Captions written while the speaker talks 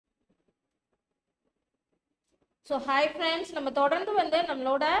So hi friends, நம்ம தொடர்ந்து வந்து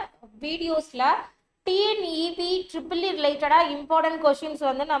நம்மளோட வீடியோஸ்ல TNEB triple related important questions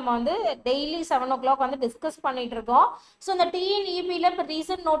வந்து நம்ம வந்து daily 7 o'clock வந்து discuss பண்ணிட்டு இருக்கோம். So இந்த TNEB ல இப்ப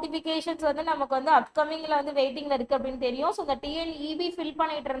recent notifications வந்து நமக்கு வந்து upcomingல வந்து waitingல இருக்கு அப்படின்னு தெரியும். So இந்த TNEB fill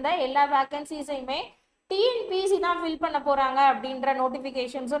பண்ணிட்டு இருந்த எல்லா vacancies-ஐயுமே TNPSC தான் fill பண்ண போறாங்க அப்படின்ற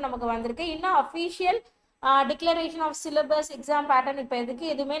notifications-உம் நமக்கு வந்திருக்கு. இன்னும் official declaration of syllabus exam pattern இப்போ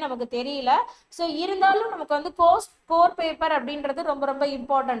எதுவுமே நமக்கு தெரியல. ஸோ இருந்தாலும் நமக்கு வந்து கோர் பேப்பர் அப்படின்றது ரொம்ப ரொம்ப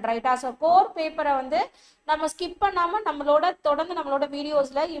இம்பார்ட்டன்ட் ரைட்டா. ஸோ கோர் பேப்பரை வந்து நம்ம ஸ்கிப் பண்ணாமல் தொடர்ந்து நம்மளோட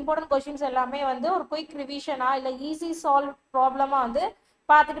வீடியோஸில் இம்பார்ட்டன்ட் கொஸ்டின்ஸ் எல்லாமே வந்து ஒரு குயிக் ரிவிஷனாக இல்லை ஈஸி சால்வ் ப்ராப்ளமாக வந்து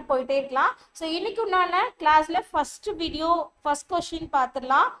பார்த்துட்டு போயிட்டே இருக்கலாம். ஸோ இன்னைக்கு உண்டான கிளாஸில் ஃபர்ஸ்ட் கொஸ்டின்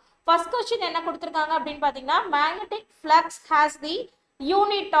பார்த்துடலாம். ஃபர்ஸ்ட் கொஸ்டின் என்ன கொடுத்துருக்காங்க அப்படின்னு பார்த்தீங்கன்னா, magnetic flux has the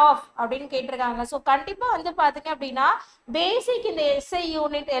unit of அப்படின்னு கேட்டிருக்காங்க. ஸோ கண்டிப்பாக வந்து பார்த்தீங்க அப்படின்னா பேசிக் இந்த எஸ்ஐ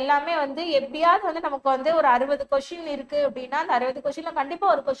யூனிட் எல்லாமே வந்து எப்படியாவது வந்து நமக்கு வந்து ஒரு 60 கொஸ்டின் இருக்கு அப்படின்னா அந்த 60 கொஸ்டின்ல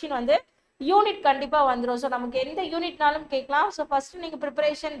கண்டிப்பாக ஒரு கொஸ்டின் வந்து யூனிட் கண்டிப்பாக வந்துடும். ஸோ நமக்கு எந்த யூனிட்னாலும் கேட்கலாம். ஸோ ஃபர்ஸ்ட் நீங்கள்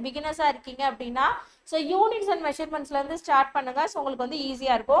ப்ரிப்பரேஷன் பிகினர்ஸாக இருக்கீங்க அப்படின்னா ஸோ யூனிட்ஸ் அண்ட் மெஷர்மெண்ட்ஸ்லேருந்து ஸ்டார்ட் பண்ணுங்க. ஸோ உங்களுக்கு வந்து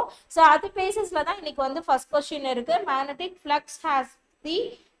ஈஸியாக இருக்கும். ஸோ அது பேசிஸில் தான் இன்னைக்கு வந்து ஃபர்ஸ்ட் கொஸ்டின் இருக்கு. Magnetic flux has the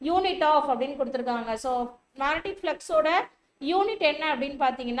unit of அப்படின்னு கொடுத்துருக்காங்க. ஸோ மேக்னெட்டிக் ஃப்ளக்ஸோட யூனிட் என்ன அப்படின்னு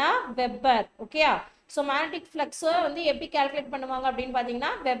பார்த்தீங்கன்னா வெப்பர். ஓகேயா. ஸோ மேக்னெட்டிக் ஃப்ளக்ஸை வந்து எப்படி கால்குலேட் பண்ணுவாங்க அப்படின்னு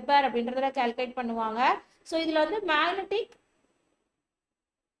பார்த்தீங்கன்னா வெப்பர் அப்படின்றத கால்குலேட் பண்ணுவாங்க. ஸோ இதில் வந்து மேக்னெட்டிக்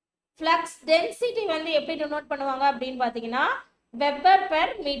ஃப்ளக்ஸ் டென்சிட்டி வந்து எப்படி டினோட் பண்ணுவாங்க அப்படின்னு பார்த்தீங்கன்னா வெப்பர் பெர்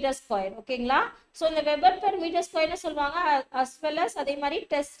மீட்டர் ஸ்கொயர். ஓகேங்களா. ஸோ இந்த வெப்பர் பெர் மீட்டர் ஸ்கொயர்னு சொல்லுவாங்க, அஸ் வெல் அஸ் அதே மாதிரி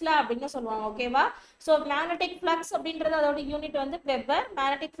டெஸ்லா அப்படின்னு சொல்லுவாங்க. ஓகேவா. ஸோ மேக்னெட்டிக் ஃப்ளக்ஸ் அப்படின்றது அதோட யூனிட் வந்து வெப்பர்.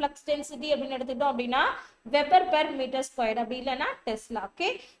 மேக்னெட்டிக் ஃப்ளக்ஸ் டென்சிட்டி அப்படின்னு எடுத்துக்கிட்டோம் அப்படின்னா வெப்பர் பெர் மீட்டர் ஸ்கொயர், அப்படி இல்லைன்னா Tesla. Okay.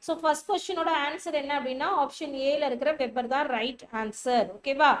 So first கொஸ்டினோட answer என்ன அப்படின்னா ஆப்ஷன் ஏல இருக்கிற வெப்பர் தான் ரைட் ஆன்சர்.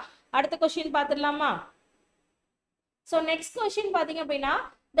 ஓகேவா. அடுத்த கொஸ்டின் பார்த்துடலாமா. ஸோ நெக்ஸ்ட் கொஸ்டின் பார்த்தீங்க அப்படின்னா,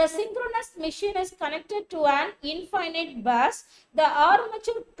 the synchronous machine is connected to an infinite bus. The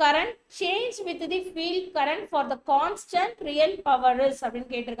armature current change with the field current for the constant real power is அப்படின்னு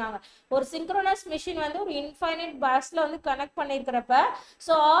கேட்டிருக்காங்க. ஒரு synchronous machine வந்து ஒரு infinite busல வந்து கனெக்ட் பண்ணிருக்கிறப்ப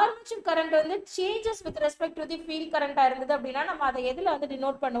ஸோ armature current வந்து changes with respect to the field current இருந்தது அப்படின்னா நம்ம அதை எதில் வந்து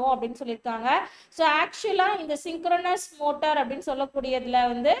டினோட் பண்ணுவோம் அப்படின்னு சொல்லியிருக்காங்க. ஸோ ஆக்சுவலாக இந்த synchronous motor அப்படின்னு சொல்லக்கூடியதுல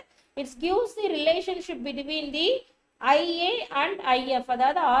வந்து it gives the relationship between the IA and IF,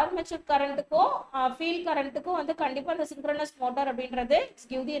 அதாவது ஆர்மேச்சர் கரண்ட்டுக்கும் ஃபீல்ட் கரண்ட்டுக்கும் வந்து கண்டிப்பாக அந்த சிங்க்ரோனஸ் மோட்டார் அப்படின்றது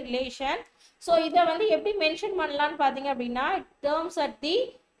கிவ் தி ரிலேஷன். ஸோ இதை வந்து எப்படி மென்ஷன் பண்ணலான்னு பார்த்தீங்க அப்படின்னா terms at the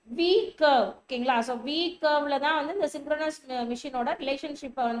we curve. ஓகேங்களா. ஸோ வி கர்வ்ல தான் வந்து இந்த சிங்க்ரோனஸ் மிஷினோட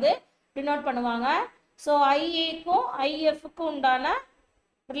ரிலேஷன்ஷிப்பை வந்து டினோட் பண்ணுவாங்க. ஸோ ஐஏக்கும் ஐஎஃப்க்கும் உண்டான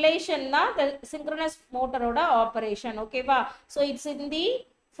ரிலேஷன் தான் இந்த சிங்க்ரோனஸ் மோட்டரோட ஆப்ரேஷன். ஓகேவா. So it's in the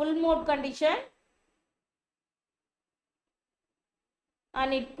full mode condition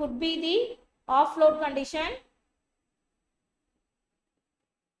and it could be the off load condition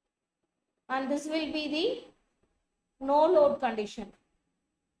and this will be the no load condition.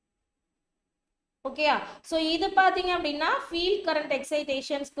 Okay. So இது பாத்தீங்க அப்படின்னா field current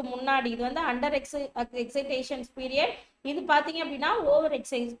excitations-க்கு முன்னாடி இது வந்து under excitations period, இது பாத்தீங்க அப்படின்னா over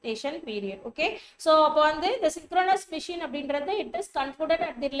excitation period. Okay. So அப்போ வந்து the synchronous machine அப்படின்றது it is concluded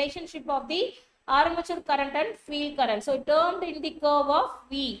at the relationship of the armature current and field current. So termed in the curve of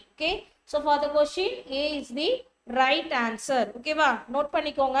V. Okay. So for the question A is the right answer. Okay va. Note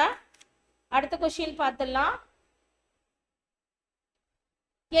பண்ணிக்கோங்க. அடுத்த question பார்த்துடலாம்.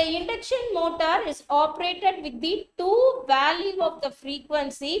 A induction motor is operated with the two value of the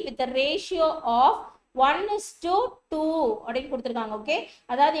frequency with the ratio of 1:2 அப்படின்னு கொடுத்துருக்காங்க. Okay.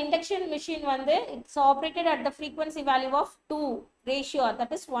 அதாவது induction machine வந்து it's operated at the frequency value of 2 ratio,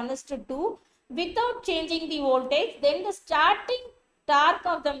 that is 1:2 without changing the voltage, then the starting torque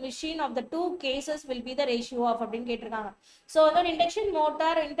of the machine of the two cases will be the ratio of அப்படின்னு கேட்டிருக்காங்க. So வந்து induction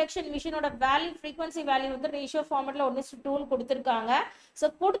motor induction மிஷினோட value frequency value வந்து ratio ஃபார்மெட்ல 1:2 கொடுத்துருக்காங்க. So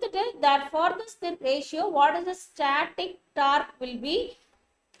கொடுத்துட்டு that for this ratio what is the static torque will be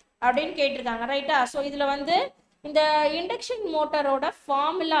அப்படின்னு கேட்டிருக்காங்க. ரைட்டா. ஸோ இதுல வந்து இந்த இண்டக்ஷன் மோட்டரோட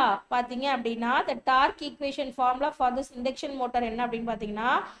ஃபார்முலா பார்த்தீங்க அப்படின்னா the torque equation formula for this induction motor என்ன அப்படின்னு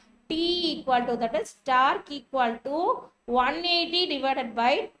பார்த்தீங்கன்னா T equal to, that is torque equal to 180 divided by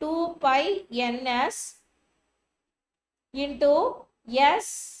 2 pi ns into S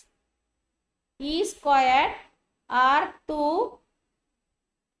E squared R2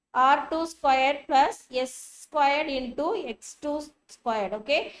 squared plus S squared into X2 squared.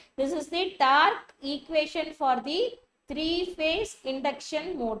 Okay. This is the torque equation for the 3-phase induction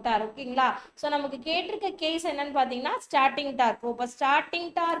motor. ஓகேங்களா. So நமக்கு கேட்டிருக்க case என்னன்னு பார்த்தீங்கன்னா starting dark. இப்போ starting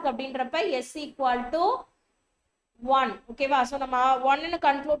dark அப்படின்றப்ப S equal to 1. ஓகேவா? So நம்ம 1ன்னு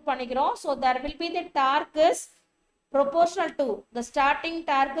conclude பண்ணிக்கிறோம். So there will be the torque is proportional to, the starting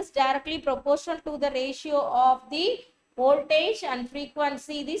torque is directly proportional to the ratio of the voltage and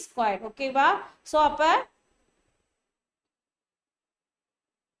frequency the squared. ஓகேவா? So அப்போ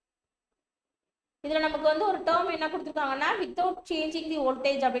இதில் நமக்கு வந்து ஒரு term என்ன கொடுத்துருக்காங்கன்னா வித்தவுட் சேஞ்சிங் தி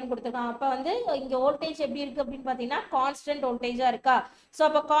வோல்டேஜ் அப்படின்னு கொடுத்துருக்காங்க. அப்போ வந்து இங்கே வோல்டேஜ் எப்படி இருக்குது அப்படின்னு பார்த்தீங்கன்னா கான்ஸ்டன்ட் வோல்டேஜாக இருக்கா. ஸோ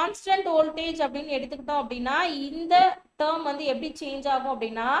அப்போ கான்ஸ்டன்ட் வோல்டேஜ் அப்படின்னு எடுத்துக்கிட்டோம் அப்படின்னா இந்த டேர்ம் வந்து எப்படி சேஞ்ச் ஆகும்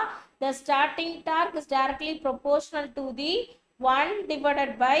அப்படின்னா the starting torque is directly proportional to the 1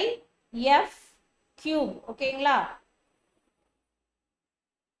 divided by f cube. ஓகேங்களா?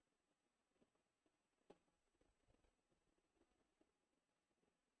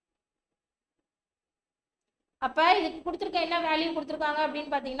 அப்போ இதுக்கு கொடுத்துருக்க என்ன வேல்யூ கொடுத்துருக்காங்க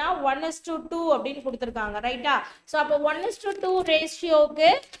அப்படின்னு பார்த்தீங்கன்னா 1:2 அப்படின்னு கொடுத்துருக்காங்க. ரைட்டா? ஸோ அப்போ 1:2 ரேஷியோவுக்கு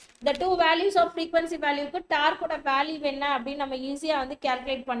the two values of frequency வேல்யூக்கு டார்க்கோட value என்ன அப்படின்னு நம்ம ஈஸியாக வந்து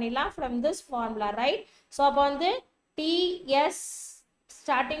கேல்குலேட் பண்ணிடலாம் from this formula. Right? So அப்போ வந்து TS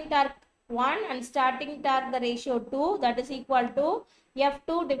starting torque 1 and starting torque the ratio 2, that is equal to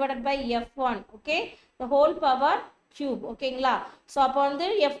F2 divided by F1. Okay, the whole power cube. ஓகேங்களா? So அப்போ வந்து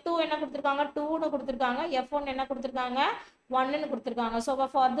F2 என்ன கொடுத்துருக்காங்க 2ன்னு கொடுத்துருக்காங்க, F1 என்ன கொடுத்துருக்காங்க 1ன்னு கொடுத்துருக்காங்க. ஸோ அப்போ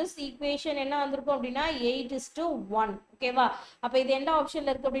ஃபார் திஸ் ஈக்குவேஷன் என்ன வந்திருக்கும் அப்படின்னா 8:1. ஓகேவா? அப்போ இது எந்த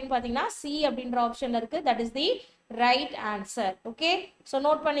ஆப்ஷனில் இருக்குது அப்படின்னு பார்த்தீங்கன்னா சி அப்படின்ற ஆப்ஷனில் இருக்குது. That is the right answer. Okay, so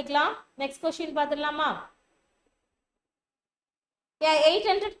note பண்ணிக்கலாம். நெக்ஸ்ட் கொஸ்டின் பார்த்துடலாமா? A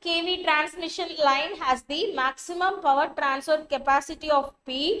 800 kV transmission line has the maximum power transfer capacity of P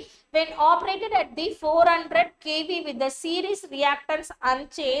when operated at the 400 kV with the series reactance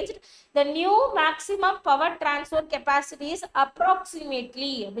unchanged. The new maximum power transfer capacity is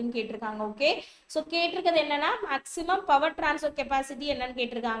approximately அப்படின்னு கேட்டிருக்காங்க. Okay, so கேட்டிருக்கிறது என்னன்னா maximum power transfer capacity என்னன்னு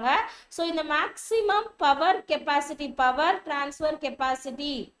கேட்டிருக்காங்க. So இந்த maximum power capacity power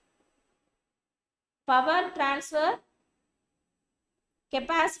transfer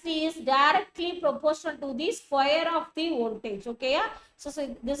capacity is directly proportional to the square of the voltage. Okay, so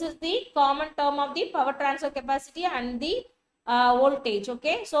this is the common term of the power transfer capacity and the voltage.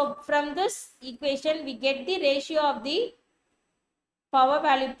 Okay, so from this equation we get the ratio of the power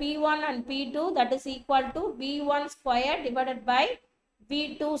value P1 and P2, that is equal to V1 square divided by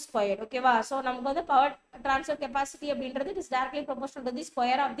V2 square. Okay va? So நமக்கு வந்து power transfer capacity அப்படின்றது is directly proportional to the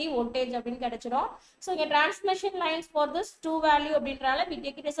square of the voltage அப்படின்னு கிடைச்சிரும். So இங்க transmission lines for this two value அப்படின்றனால we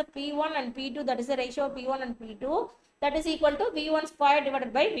take it as a P1 and P2, that is the ratio of P1 and P2, that is equal to V1 square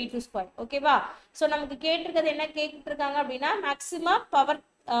divided by V2 square. Okay va? So நமக்கு கேட்டிருக்கிறது என்ன கேட்டிருக்காங்க அப்படின்னா maximum power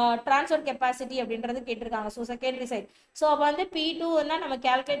transfer capacity அப்படின்றது கேட்டிருக்காங்க. So secondary side. So அப்போ வந்து P2 தான் நம்ம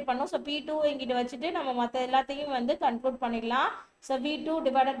கேல்குலேட் பண்ணோம். ஸோ P2 இங்கிட்ட வச்சுட்டு நம்ம மற்ற எல்லாத்தையும் வந்து கன்க்ளூட் பண்ணிடலாம். So V2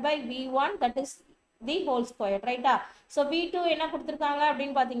 divided by V1, that is the whole square. ரைட்டா? ஸோ V2 என்ன கொடுத்துருக்காங்க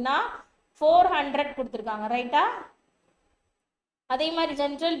அப்படின்னு பார்த்தீங்கன்னா 400 கொடுத்துருக்காங்க. ரைட்டா? அதே மாதிரி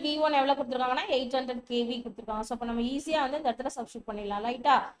ஜென்ரல் V1 எவ்வளோ கொடுத்துருக்காங்கன்னா 800 kV கொடுத்துருக்காங்க. ஸோ அப்போ நம்ம ஈஸியாக வந்து இந்த இடத்துல சப்ஸ்டியூட் பண்ணிடலாம்.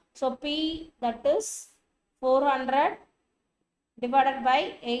 ரைட்டா? So P that is 400 divided by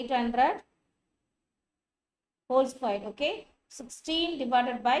 800 whole square. Okay, 16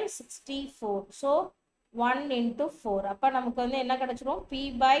 divided by 64. So 1 into 4. அப்போ நமக்கு வந்து என்ன கிடைச்சிரும் P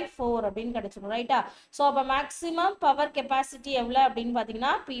by 4 அப்படின்னு கிடைச்சிரும். ரைட்டா? ஸோ அப்போ மேக்ஸிமம் பவர் கெப்பாசிட்டி எவ்வளோ அப்படின்னு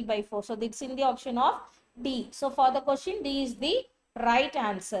பார்த்தீங்கன்னா P by 4. So திட்ஸ் in the option of D. So for the question D is the right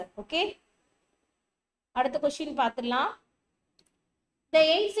answer. Okay, அடுத்த கொஸ்டின் பார்த்துடலாம். The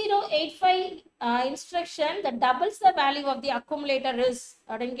 8085 instruction that doubles the value of the accumulator is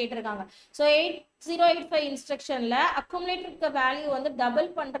அப்படின்னு கேட்டிருக்காங்க. So 8085 இன்ஸ்ட்ரக்ஷனில் அக்குமுலேட்டருக்கு value வந்து double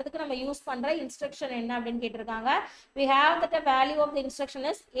பண்ணுறதுக்கு நம்ம use பண்ணுற instruction என்ன அப்படின்னு கேட்டிருக்காங்க. we have that the value of the instruction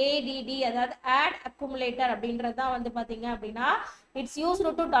is ADD, அதாவது add accumulator அப்படின்றது தான் வந்து பார்த்தீங்க அப்படின்னா it's used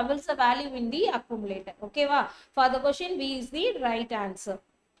to doubles the value in the accumulator. ஓகேவா? for the question B is the right answer.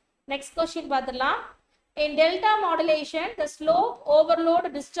 next question பார்த்துடலாம். In delta modulation, the slope overload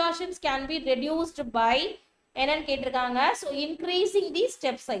distortions can be reduced by என்னன்னு கேட்டிருக்காங்க. So increasing தி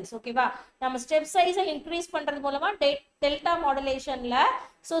step size. ஓகேவா? நம்ம step சைஸை increase பண்ணுறது மூலமாக delta மாடுலேஷனில்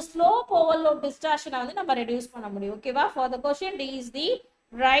so slope overload டிஸ்டார்ஷனை வந்து நம்ம ரெடியூஸ் பண்ண முடியும். ஓகேவா? For the question D is the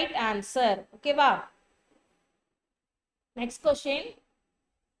right answer. ஓகேவா? Next question.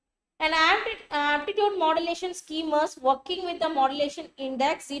 An amplitude modulation scheme is working with the modulation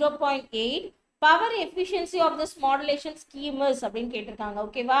index 0.8. power efficiency of this modulation scheme is அப்படின்னு கேட்டிருக்காங்க.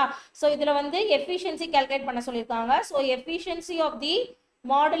 ஓகேவா? So இதில் வந்து efficiency calculate பண்ண சொல்லியிருக்காங்க. So efficiency of the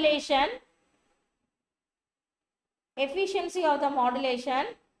modulation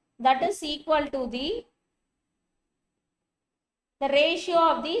that is equal to the ratio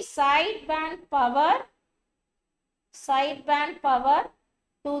of the sideband power sideband power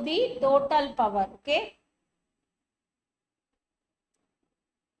to the total power. Okay,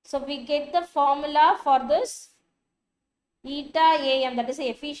 so we get the formula for this eta am, that is the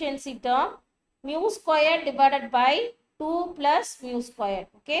efficiency term, mu squared divided by 2 plus mu squared.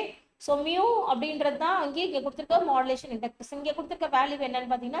 Okay, so mu அப்படின்றது தான் இங்கே கொடுத்திருக்க modulation inductance. இங்கே கொடுத்திருக்க value என்னன்னு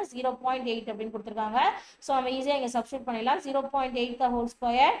பார்த்தீங்கன்னா 0.8 அப்படின்னு கொடுத்திருக்காங்க. ஸோ நம்ம ஈஸியாக இங்கே சப்ஸ்டியூட் பண்ணிடலாம். 0.8 the whole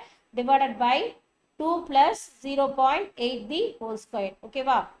square divided by 2 plus 0.8 the whole square.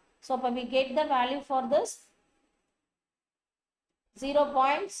 ஓகேவா? ஸோ அப்போ we get the value for this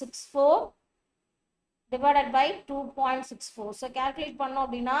 0.64 divided by 2.64. So calculate பண்ணோம்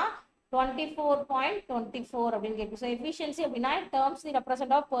அப்படின்னா 24.24 அப்படின்னு கேட்கும். So efficiency அப்படின்னா terms the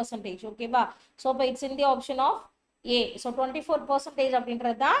represent of percentage. ஓகேவா? So இப்போ it's in the option of A. So 24%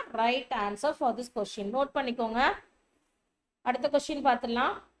 அப்படின்றது தான் right answer for this question. Note பண்ணிக்கோங்க. அடுத்த கொஸ்டின்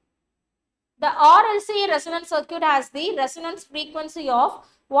பார்த்துடலாம். The RLC resonance circuit has the resonance frequency of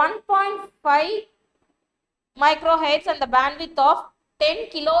 1.5 microhertz and the bandwidth of 10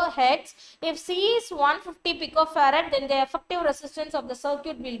 kilohertz. If C is 150 picofarad, then the effective resistance of the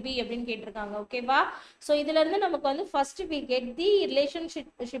circuit will be அப்படின்னு கேட்டிருக்காங்க. ஓகேவா? So இதுல இருந்து நமக்கு வந்து first we get the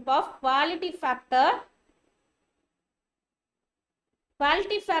relationship of quality factor.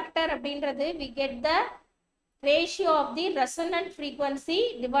 Quality factor அப்படின்றது we get the ratio of the resonant frequency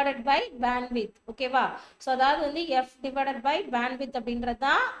divided by bandwidth. ஓகேவா? So அதாவது வந்து f divided by bandwidth அப்படின்றது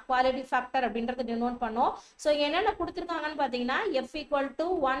தான் quality factor அப்படின்றது denote பண்ணோம். ஸோ என்னென்ன கொடுத்துருக்காங்கன்னு பார்த்தீங்கன்னா f equal to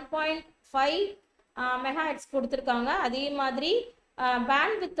 1.5 megahertz கொடுத்துருக்காங்க. அதே மாதிரி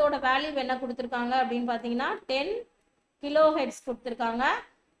bandwidthோட வேல்யூ என்ன கொடுத்துருக்காங்க அப்படின்னு பார்த்தீங்கன்னா 10 kilohertz கொடுத்துருக்காங்க.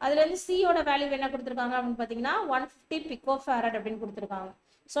 அதுலேருந்து C யோட வேல்யூ என்ன கொடுத்துருக்காங்க அப்படின்னு பார்த்தீங்கன்னா 150 picofarad அப்படின்னு கொடுத்துருக்காங்க.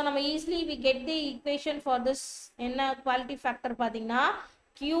 So நம்ம easily we get the equation for this என்ன quality factor பார்த்தீங்கன்னா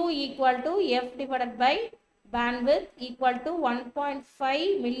Q equal to F divided by bandwidth equal to 1.5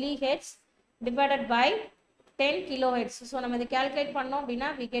 millihertz divided by 10 kilohertz. So நம்ம இதை calculate பண்ணோம் அப்படின்னா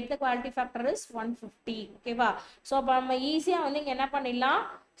we get the quality factor is 150. ஓகேவா? So அப்போ நம்ம ஈஸியாக வந்து இங்கே என்ன பண்ணிடலாம்,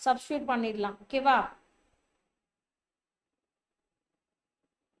 substitute பண்ணிடலாம். ஓகேவா?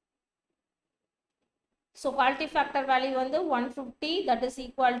 So quality factor value வந்து 150, that is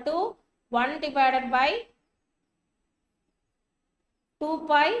equal to 1 divided by 2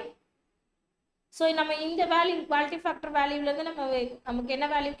 pi. So நம்ம இந்த வேல்யூ quality factor வேல்யூலேருந்து நமக்கு என்ன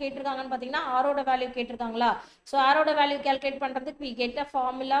வேல்யூ கேட்டிருக்காங்கன்னு பார்த்தீங்கன்னா ஆரோட வேல்யூ கேட்டிருக்காங்களா? ஸோ ஆரோட வேல்யூ கேல்குலேட் பண்ணுறதுக்கு we get a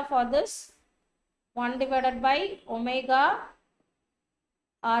formula for this 1 divided by omega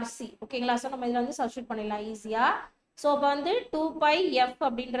RC. ஓகேங்களா? ஸோ நம்ம இதில் வந்து சப்ஸ்டியூட் பண்ணிடலாம் ஈஸியாக. ஸோ இப்போ வந்து 2 pi f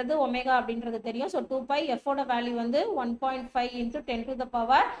அப்படின்றது ஒமேகா அப்படின்றது தெரியும். ஸோ 2 pi f ஓட வேல்யூ வந்து 1.5 into 10 to the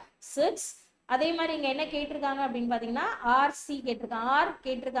power 6. அதே மாதிரி இங்கே என்ன கேட்டிருக்காங்க அப்படின்னு பார்த்தீங்கன்னா RC கேட்டிருக்காங்க, R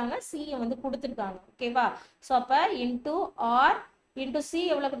கேட்டிருக்காங்க, C வந்து கொடுத்துருக்காங்க. ஓகேவா? ஸோ அப்போ இன்டூ R இன்டூ C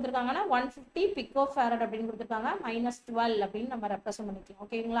எவ்வளோ கொடுத்துருக்காங்கன்னா 150 picofarad அப்படின்னு கொடுத்துருக்காங்க, -12 அப்படின்னு நம்ம ரெப்ரசன்ட் பண்ணிக்கலாம்.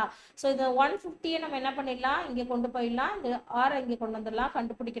 ஓகேங்களா? ஸோ இது 150 நம்ம என்ன பண்ணிடலாம், இங்கே கொண்டு போயிடலாம், இந்த R இங்கே கொண்டு வந்துடலாம்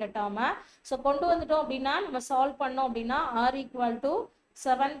கண்டுபிடிக்கிற டேர்மை. ஸோ கொண்டு வந்துட்டோம் அப்படின்னா நம்ம சால்வ் பண்ணோம் அப்படின்னா R equal to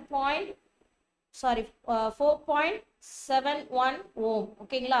 4.71 ohm.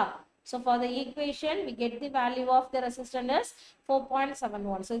 ஓகேங்களா? So for the equation we get the value of the resistance is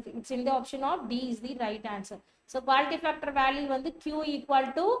 4.71. So it's in the option of D is the right answer. So quality factor value வந்து Q equal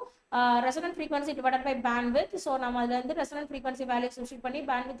to resonant frequency divided by bandwidth. So நம்ம அதில் வந்து resonant frequency value substitute பண்ணி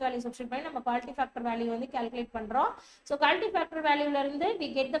bandwidth value substitute பண்ணி நம்ம quality factor value வந்து calculate பண்ணுறோம். So quality factor value இருந்து we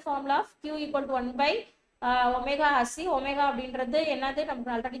get the formula of Q equal to 1 by omega RC. omega அப்படின்றது என்னது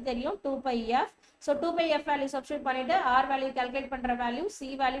நமக்கு ஆல்ரெடி தெரியும் 2 pi f. So 2 pi f value substitute பண்ணிட்டு R value calculate பண்ற value C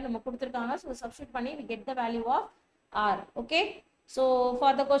value நம்ம கொடுத்திருக்காங்க. So substitute பண்ணி we get the value of R. Okay. So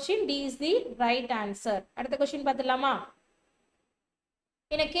for the question D is the right answer. அடுத்த question பார்த்துடலாமா?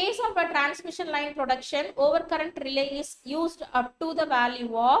 In a case of a transmission line production, overcurrent relay is used up to the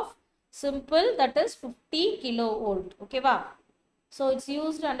value of simple, that is 50 kilovolt. Okay va? So it's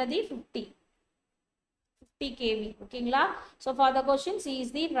used under the 50 kV. ஓகேங்களா? So for the question C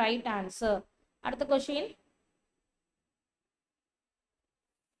is the right answer. அடுத்த question.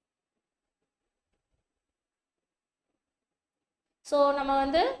 So நம்ம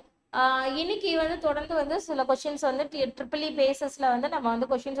வந்து இன்னைக்கு வந்து தொடர்ந்து வந்து சில questions வந்து ட்ரிபிள் இ பேசஸ்ல வந்து நம்ம வந்து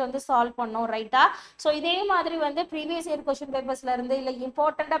கொஸ்டின்ஸ் வந்து சால்வ் பண்ணோம், ரைட்டா? ஸோ இதே மாதிரி வந்து ப்ரீவியஸ் இயர் கொஸ்டின் பேப்பர்ஸ்ல இருந்து இல்லை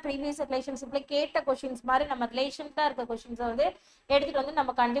இம்பார்ட்டண்டா ப்ரீவியஸ் ரிலேஷன்ஷிப்ல கேட்ட கொஸ்டின்ஸ் மாதிரி நம்ம ரிலேஷன்ஸா இருக்க கொஸ்டின்ஸை வந்து எடுத்துட்டு வந்து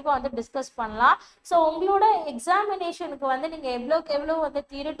நம்ம கண்டிப்பா வந்து டிஸ்கஸ் பண்ணலாம். ஸோ உங்களோட எக்ஸாமினேஷனுக்கு வந்து நீங்க எவ்வளோ வந்து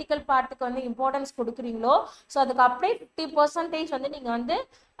தியரிட்டிக்கல் பார்ட்டுக்கு வந்து இம்பார்ட்டன்ஸ் கொடுக்குறீங்களோ ஸோ அதுக்கு அப்படியே 50% வந்து நீங்க வந்து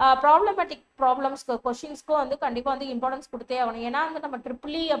ப்ராப்ளமேட்டிக் ப்ராப்ளம்ஸ்க்கு கொஸ்டின்ஸ்க்கும் வந்து கண்டிப்பாக வந்து இம்பார்ட்டன்ஸ் கொடுத்தே ஆகணும். ஏன்னா வந்து நம்ம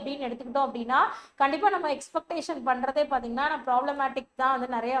ட்ரிபிள் இ அப்படின்னு அப்படின்னு எடுத்துக்கிட்டோம் அப்படின்னா கண்டிப்பாக நம்ம எக்ஸ்பெக்டேஷன் பண்ணுறதே பார்த்தீங்கன்னா நம்ம ப்ராப்ளமேட்டிக் தான் வந்து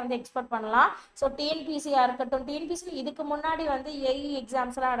நிறைய வந்து எக்ஸ்பெக்ட் பண்ணலாம். ஸோ டிஎன்பிசியாக இருக்கட்டும், டிஎன்பிசி இதுக்கு முன்னாடி வந்து ஏஇ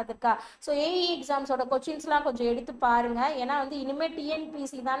எக்ஸாம்ஸ்லாம் நடந்திருக்கா. ஸோ ஏஇ எக்ஸாம்ஸோட கொஸ்டின்ஸ்லாம் கொஞ்சம் எடுத்து பாருங்க. ஏன்னா வந்து இனிமேல்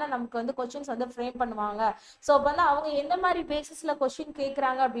டிஎன்பிசி தானே நமக்கு வந்து கொஸ்டின்ஸ் வந்து ஃப்ரேம் பண்ணுவாங்க. ஸோ இப்போ வந்து அவங்க எந்த மாதிரி பேசிஸில் கொஸ்டின்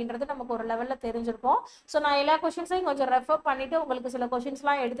கேட்குறாங்க அப்படின்றது நமக்கு ஒரு லெவலில் தெரிஞ்சிருக்கும். ஸோ நான் எல்லா கொஸ்டின்ஸையும் கொஞ்சம் ரெஃபர் பண்ணிட்டு உங்களுக்கு சில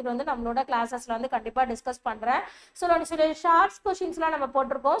கொஸ்டின்ஸ்லாம் எடுத்துகிட்டு வந்து நம்மளோட கிளாஸஸ்ல வந்து கண்டிப்பாக டிஸ்கஸ் பண்ணுறேன். ஸோ சில ஷார்ட்ஸ் கொஸ்டின்ஸ்லாம் நம்ம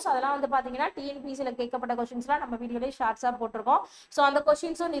போட்டிருக்கோம். ஸோ அதெல்லாம் வந்து பார்த்தீங்கன்னா டிஎன்பிசியில் கேட்கப்பட்ட கொஸ்டின்ஸ்லாம் நம்ம வீடியோலேயே ஷார்ட்ஸாக போட்டிருக்கோம். ஸோ அந்த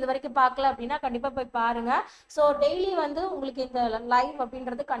கொஸ்டின்ஸும் இது வரைக்கும் பார்க்கல அப்படின்னா கண்டிப்பாக போய் பாருங்க. ஸோ டெய்லி வந்து உங்களுக்கு இந்த லைவ்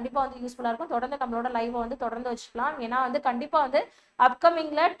அப்படின்றது கண்டிப்பாக வந்து யூஸ்ஃபுல்லாக இருக்கும். தொடர்ந்து நம்மளோட லைவை வந்து தொடர்ந்து வச்சுக்கலாம். ஏன்னா வந்து கண்டிப்பாக வந்து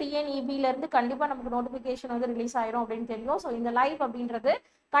அப்கமிங்ல டிஎன்இபில இருந்து கண்டிப்பாக நமக்கு நோட்டிஃபிகேஷன் வந்து ரிலீஸ் ஆயிரும் அப்படின்னு தெரியும். ஸோ இந்த லைவ் அப்படின்றது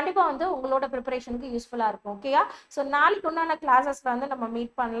கண்டிப்பாக வந்து உங்களோட ப்ரிப்பரேஷனுக்கு யூஸ்ஃபுல்லாக இருக்கும். ஓகேயா? ஸோ நாளைக்கு உண்டான கிளாஸஸ்ல வந்து நம்ம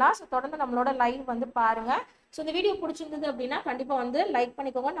மீட் பண்ணலாம். ஸோ தொடர்ந்து நம்மளோட லைவ் வந்து பாருங்க. ஸோ இந்த வீடியோ பிடிச்சிருந்தது அப்படின்னா கண்டிப்பாக வந்து லைக்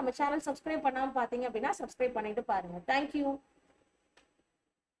பண்ணிக்கோங்க. நம்ம சேனல் சப்ஸ்கிரைப் பண்ணாமல் பார்த்தீங்க அப்படின்னா சப்ஸ்கிரைப் பண்ணிட்டு பாருங்க. தேங்க்யூ.